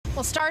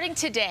Well, starting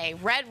today,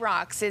 Red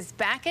Rocks is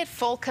back at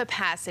full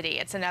capacity.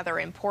 It's another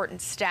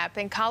important step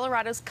in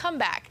Colorado's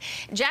comeback.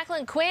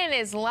 Jacqueline Quinn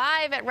is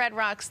live at Red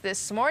Rocks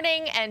this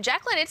morning. And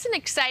Jacqueline, it's an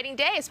exciting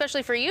day,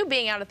 especially for you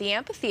being out at the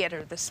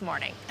amphitheater this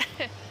morning.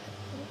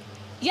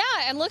 Yeah,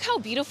 and look how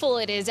beautiful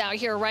it is out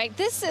here, right?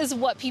 This is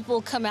what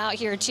people come out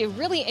here to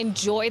really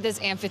enjoy,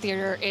 this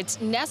amphitheater.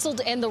 It's nestled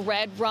in the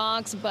Red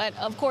Rocks, but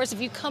of course,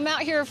 if you come out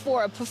here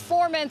for a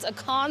performance, a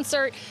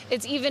concert,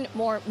 it's even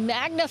more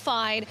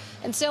magnified.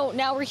 And so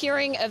now we're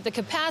hearing of the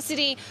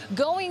capacity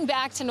going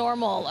back to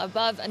normal,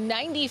 above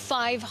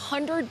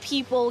 9,500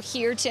 people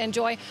here to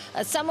enjoy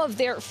some of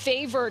their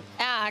favorite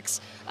acts.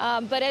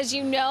 But as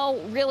you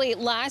know, really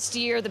last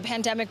year, the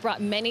pandemic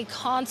brought many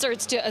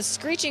concerts to a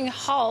screeching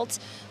halt,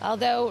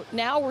 although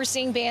now we're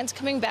seeing bands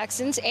coming back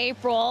since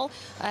April,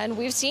 and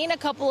we've seen a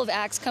couple of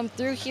acts come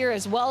through here,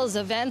 as well as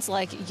events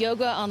like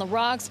Yoga on the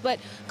Rocks. But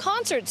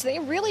concerts, they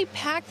really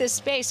pack this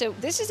space. So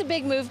this is a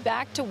big move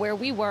back to where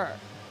we were.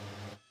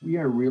 We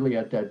are really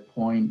at that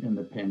point in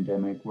the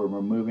pandemic where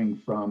we're moving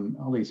from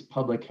all these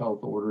public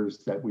health orders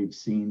that we've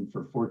seen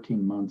for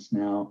 14 months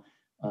now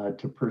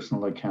to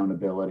personal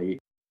accountability.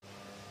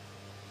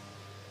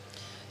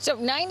 So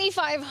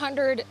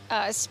 9,500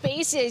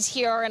 spaces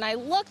here, and I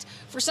looked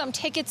for some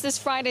tickets this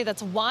Friday.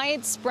 That's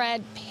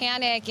widespread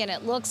panic, and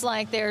it looks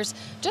like there's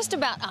just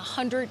about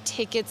 100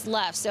 tickets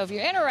left. So if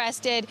you're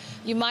interested,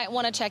 you might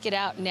want to check it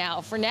out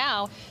now. For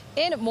now,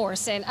 in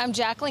Morrison, I'm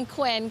Jacqueline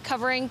Quinn,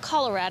 covering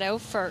Colorado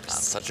First.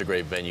 Such a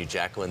great venue,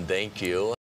 Jacqueline. Thank you.